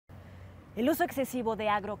El uso excesivo de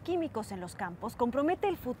agroquímicos en los campos compromete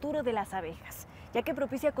el futuro de las abejas, ya que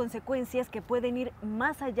propicia consecuencias que pueden ir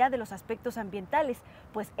más allá de los aspectos ambientales,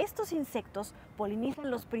 pues estos insectos polinizan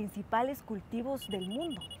los principales cultivos del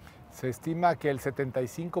mundo. Se estima que el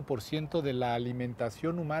 75% de la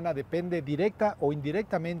alimentación humana depende directa o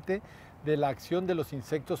indirectamente de la acción de los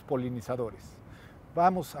insectos polinizadores.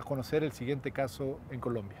 Vamos a conocer el siguiente caso en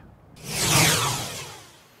Colombia.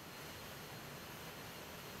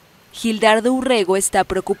 Gildardo Urrego está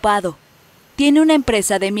preocupado. Tiene una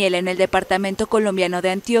empresa de miel en el Departamento Colombiano de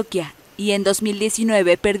Antioquia y en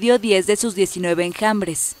 2019 perdió 10 de sus 19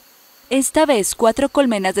 enjambres. Esta vez 4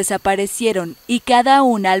 colmenas desaparecieron y cada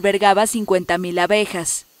una albergaba 50.000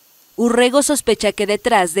 abejas. Urrego sospecha que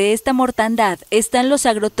detrás de esta mortandad están los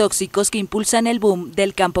agrotóxicos que impulsan el boom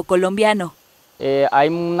del campo colombiano. Hay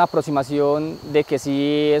una aproximación de que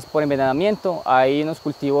sí es por envenenamiento, hay unos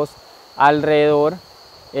cultivos alrededor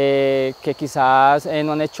que quizás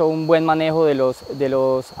no han hecho un buen manejo de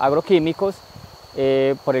los agroquímicos,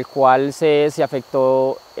 por el cual se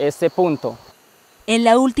afectó este punto. En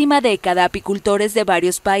la última década, apicultores de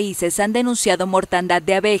varios países han denunciado mortandad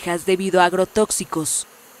de abejas debido a agrotóxicos.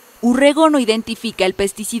 Urrego no identifica el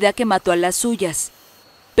pesticida que mató a las suyas,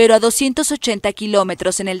 pero a 280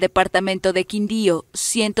 kilómetros en el departamento de Quindío,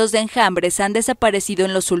 cientos de enjambres han desaparecido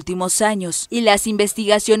en los últimos años y las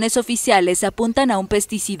investigaciones oficiales apuntan a un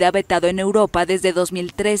pesticida vetado en Europa desde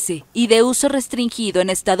 2013 y de uso restringido en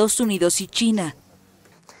Estados Unidos y China.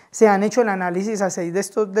 Se han hecho el análisis a 6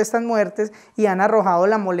 de estas muertes y han arrojado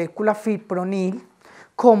la molécula fipronil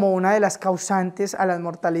como una de las causantes a las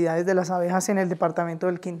mortalidades de las abejas en el departamento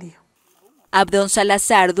del Quindío. Abdón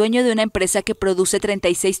Salazar, dueño de una empresa que produce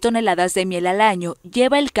 36 toneladas de miel al año,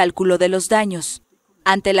 lleva el cálculo de los daños.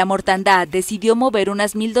 Ante la mortandad, decidió mover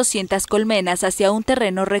unas 1.200 colmenas hacia un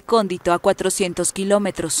terreno recóndito a 400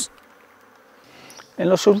 kilómetros. En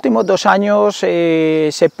los últimos 2 años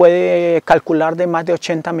se puede calcular de más de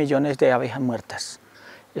 80 millones de abejas muertas.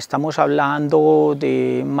 Estamos hablando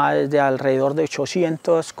de alrededor de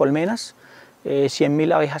 800 colmenas.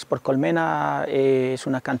 100.000 abejas por colmena es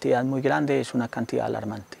una cantidad muy grande, es una cantidad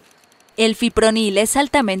alarmante. El fipronil es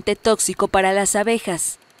altamente tóxico para las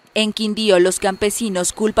abejas. En Quindío, los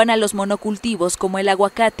campesinos culpan a los monocultivos como el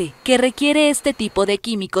aguacate, que requiere este tipo de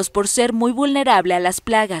químicos por ser muy vulnerable a las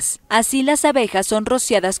plagas. Así las abejas son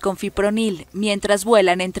rociadas con fipronil mientras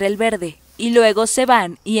vuelan entre el verde y luego se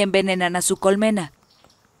van y envenenan a su colmena.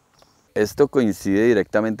 Esto coincide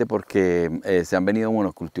directamente porque se han venido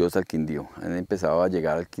monocultivos al Quindío. Han empezado a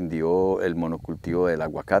llegar al Quindío el monocultivo del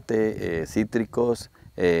aguacate, cítricos,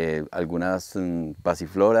 algunas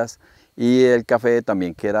pasifloras y el café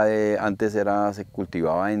también, que antes se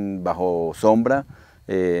cultivaba bajo sombra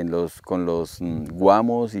con los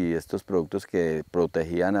guamos y estos productos que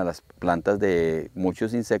protegían a las plantas de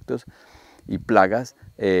muchos insectos y plagas,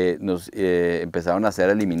 empezaron a ser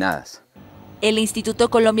eliminadas. El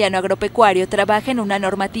Instituto Colombiano Agropecuario trabaja en una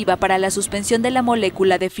normativa para la suspensión de la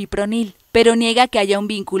molécula de fipronil, pero niega que haya un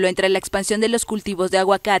vínculo entre la expansión de los cultivos de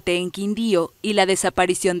aguacate en Quindío y la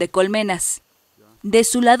desaparición de colmenas. De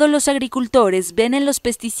su lado, los agricultores ven en los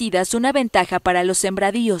pesticidas una ventaja para los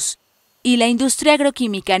sembradíos, y la industria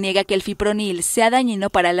agroquímica niega que el fipronil sea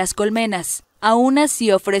dañino para las colmenas. Aún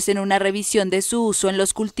así, ofrecen una revisión de su uso en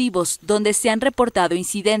los cultivos, donde se han reportado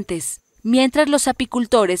incidentes. Mientras los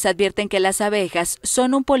apicultores advierten que las abejas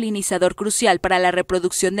son un polinizador crucial para la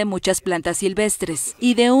reproducción de muchas plantas silvestres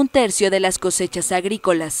y de 1/3 de las cosechas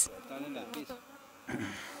agrícolas.